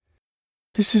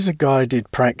This is a guided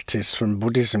practice from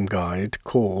Buddhism Guide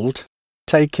called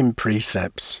Taking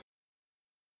Precepts.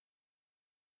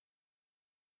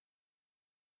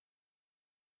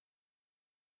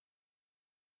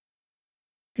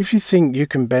 If you think you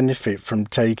can benefit from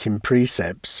taking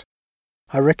precepts,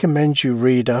 I recommend you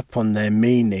read up on their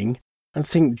meaning and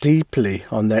think deeply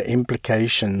on their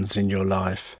implications in your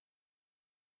life.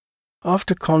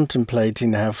 After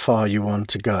contemplating how far you want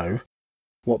to go,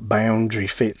 what boundary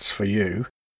fits for you,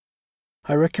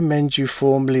 I recommend you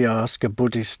formally ask a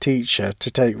Buddhist teacher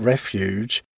to take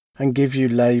refuge and give you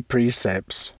lay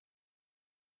precepts.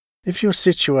 If your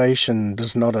situation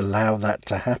does not allow that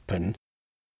to happen,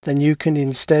 then you can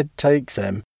instead take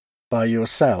them by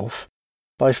yourself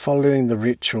by following the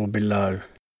ritual below.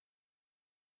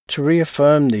 To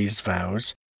reaffirm these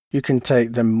vows, you can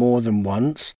take them more than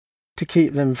once to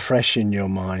keep them fresh in your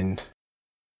mind.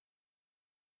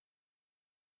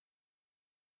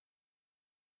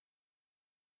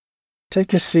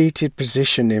 Take a seated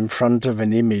position in front of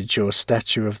an image or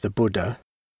statue of the Buddha.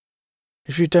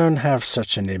 If you don't have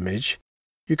such an image,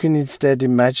 you can instead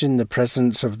imagine the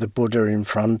presence of the Buddha in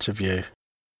front of you.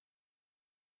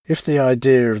 If the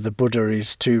idea of the Buddha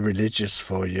is too religious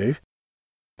for you,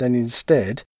 then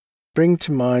instead bring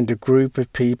to mind a group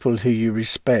of people who you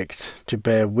respect to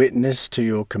bear witness to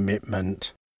your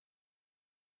commitment.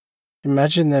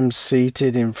 Imagine them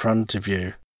seated in front of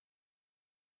you.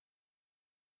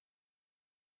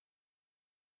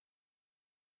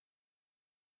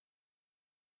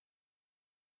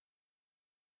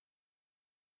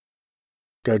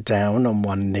 Go down on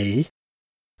one knee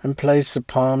and place the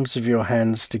palms of your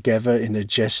hands together in a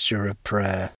gesture of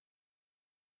prayer.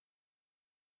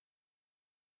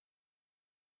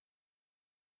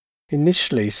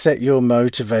 Initially, set your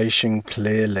motivation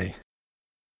clearly.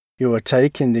 You are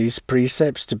taking these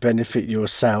precepts to benefit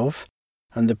yourself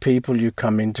and the people you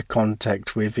come into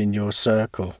contact with in your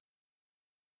circle.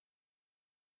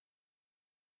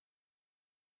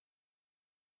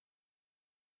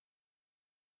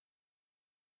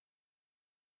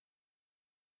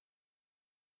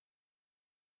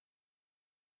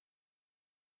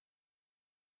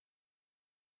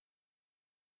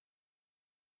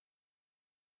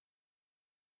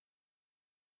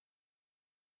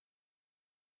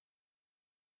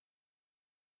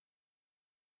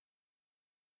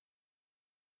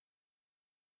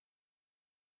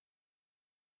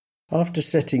 After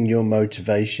setting your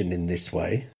motivation in this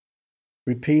way,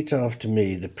 repeat after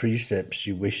me the precepts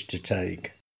you wish to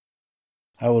take.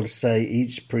 I will say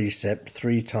each precept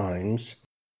 3 times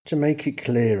to make it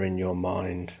clear in your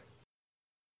mind.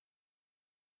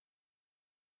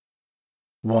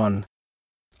 1.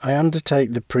 I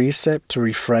undertake the precept to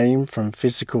refrain from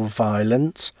physical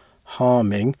violence,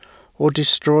 harming, or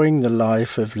destroying the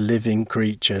life of living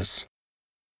creatures.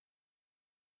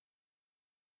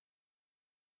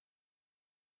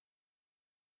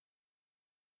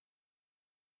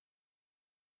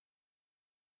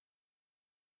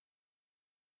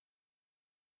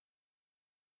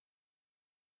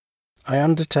 2. I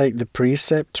undertake the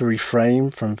precept to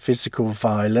refrain from physical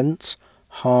violence,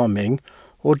 harming,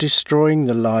 or destroying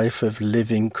the life of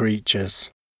living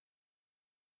creatures.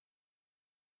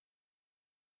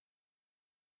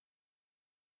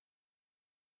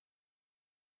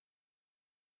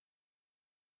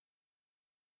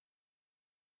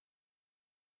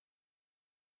 3.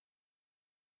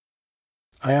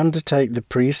 I undertake the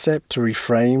precept to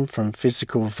refrain from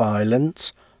physical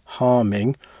violence,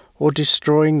 harming, or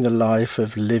destroying the life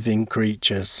of living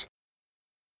creatures.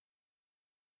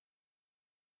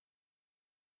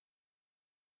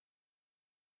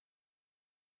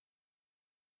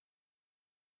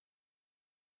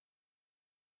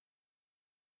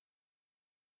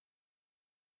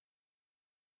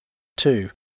 2.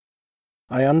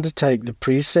 I undertake the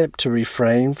precept to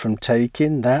refrain from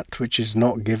taking that which is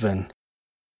not given.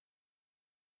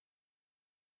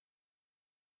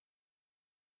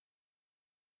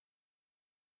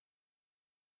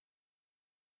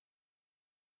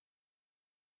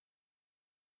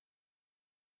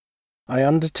 3. I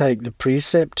undertake the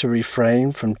precept to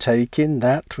refrain from taking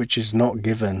that which is not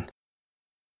given. 4.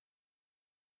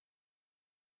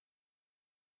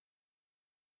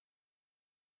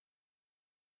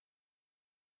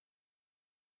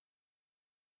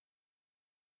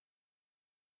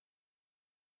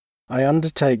 I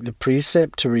undertake the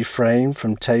precept to refrain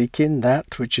from taking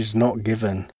that which is not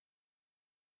given.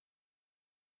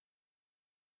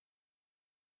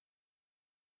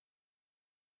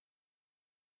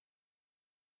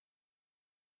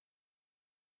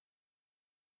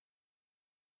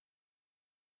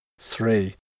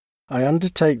 3. I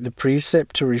undertake the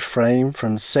precept to refrain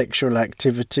from sexual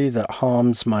activity that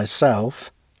harms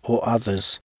myself or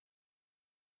others.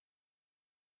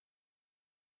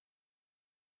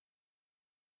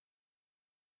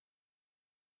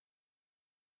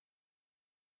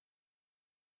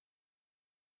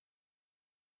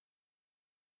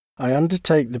 I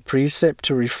undertake the precept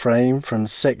to refrain from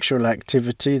sexual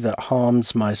activity that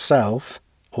harms myself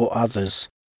or others.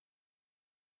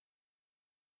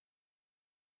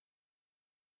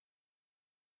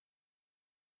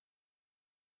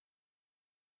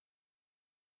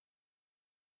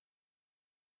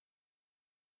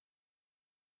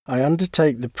 I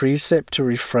undertake the precept to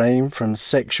refrain from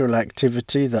sexual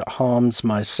activity that harms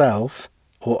myself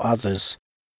or others.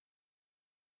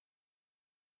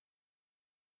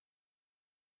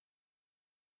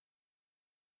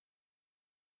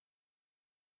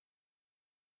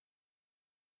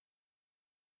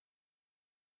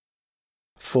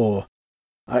 (4)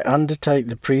 I undertake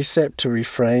the precept to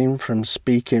refrain from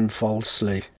speaking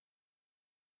falsely.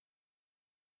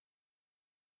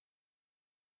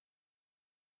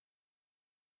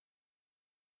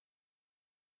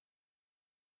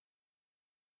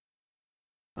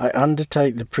 I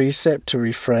undertake the precept to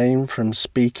refrain from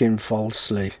speaking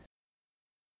falsely.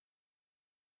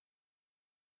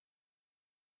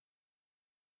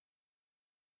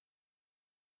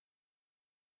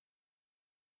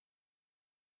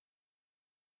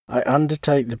 I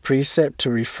undertake the precept to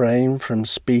refrain from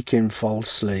speaking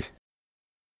falsely.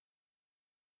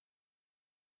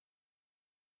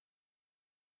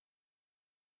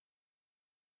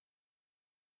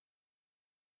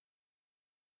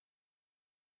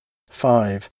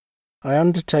 (5) I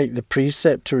undertake the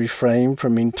precept to refrain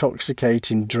from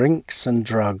intoxicating drinks and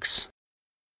drugs.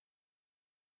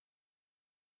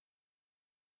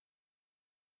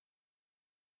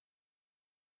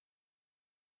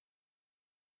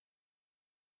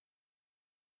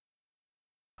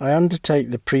 I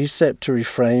undertake the precept to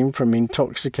refrain from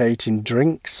intoxicating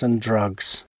drinks and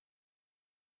drugs.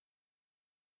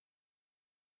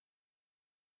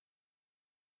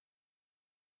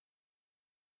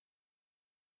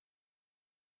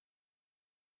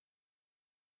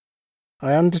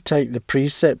 I undertake the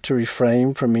precept to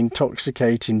refrain from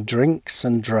intoxicating drinks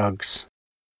and drugs.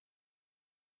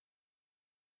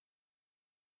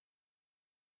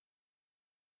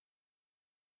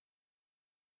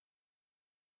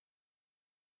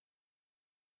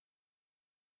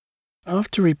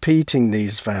 After repeating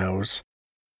these vows,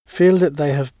 feel that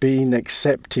they have been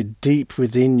accepted deep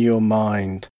within your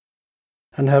mind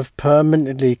and have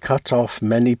permanently cut off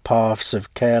many paths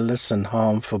of careless and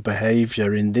harmful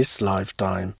behavior in this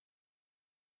lifetime.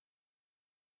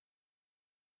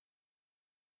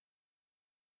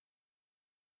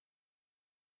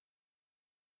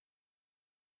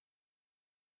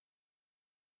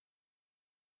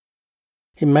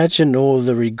 Imagine all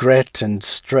the regret and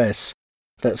stress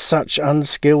that such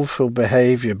unskillful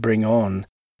behavior bring on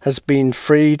has been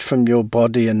freed from your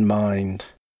body and mind.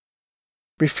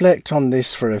 Reflect on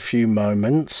this for a few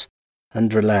moments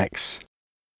and relax.